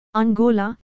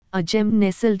Angola, a gem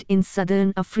nestled in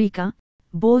southern Africa,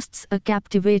 boasts a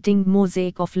captivating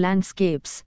mosaic of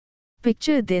landscapes.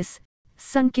 Picture this: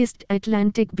 sun-kissed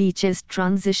Atlantic beaches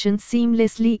transition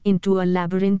seamlessly into a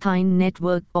labyrinthine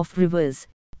network of rivers,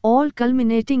 all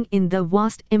culminating in the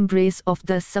vast embrace of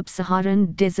the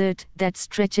Sub-Saharan desert that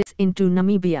stretches into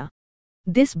Namibia.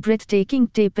 This breathtaking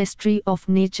tapestry of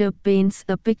nature paints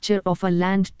a picture of a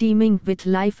land teeming with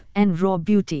life and raw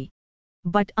beauty.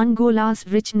 But Angola's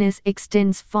richness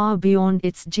extends far beyond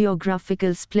its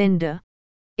geographical splendor.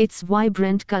 Its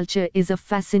vibrant culture is a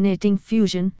fascinating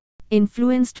fusion,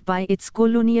 influenced by its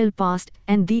colonial past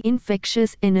and the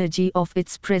infectious energy of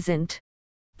its present.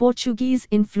 Portuguese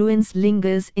influence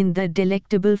lingers in the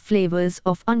delectable flavors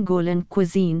of Angolan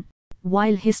cuisine,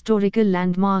 while historical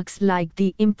landmarks like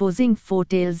the imposing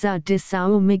Fortaleza de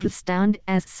São Miguel stand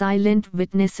as silent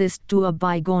witnesses to a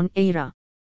bygone era.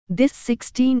 This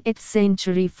 16th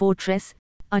century fortress,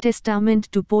 a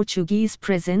testament to Portuguese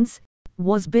presence,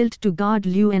 was built to guard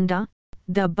Luanda,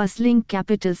 the bustling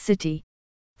capital city.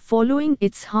 Following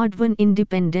its hard-won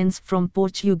independence from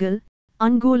Portugal,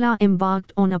 Angola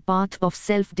embarked on a path of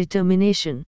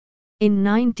self-determination. In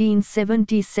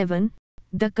 1977,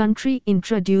 the country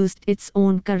introduced its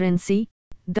own currency,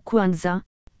 the kwanza,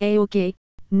 AOK,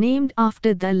 named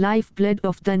after the lifeblood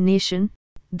of the nation,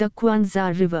 the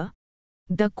Kwanza River.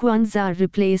 The kwanza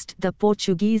replaced the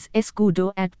Portuguese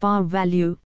escudo at par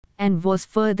value, and was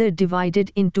further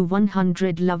divided into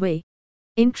 100 lei.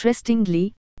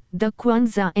 Interestingly, the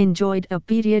kwanza enjoyed a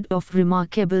period of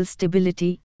remarkable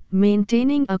stability,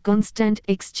 maintaining a constant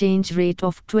exchange rate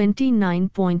of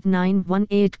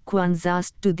 29.918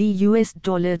 kwanzas to the US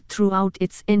dollar throughout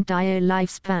its entire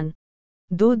lifespan.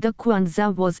 Though the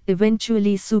kwanza was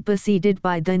eventually superseded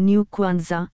by the new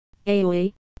kwanza,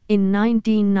 AOA, in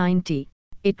 1990,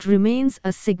 it remains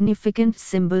a significant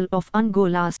symbol of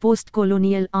Angola's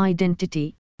post-colonial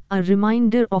identity, a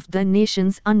reminder of the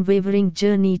nation's unwavering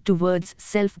journey towards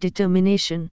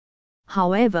self-determination.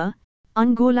 However,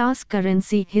 Angola's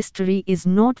currency history is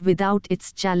not without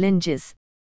its challenges.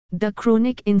 The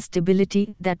chronic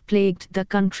instability that plagued the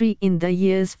country in the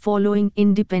years following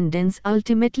independence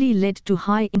ultimately led to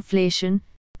high inflation,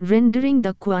 rendering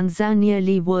the kwanza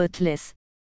nearly worthless.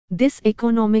 This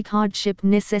economic hardship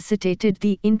necessitated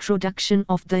the introduction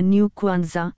of the new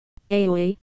kwanza,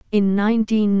 AOA, in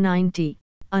 1990,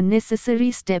 a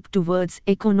necessary step towards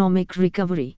economic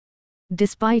recovery.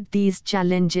 Despite these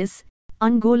challenges,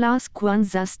 Angola's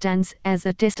kwanza stands as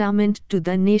a testament to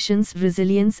the nation's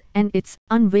resilience and its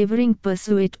unwavering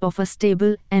pursuit of a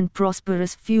stable and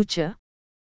prosperous future.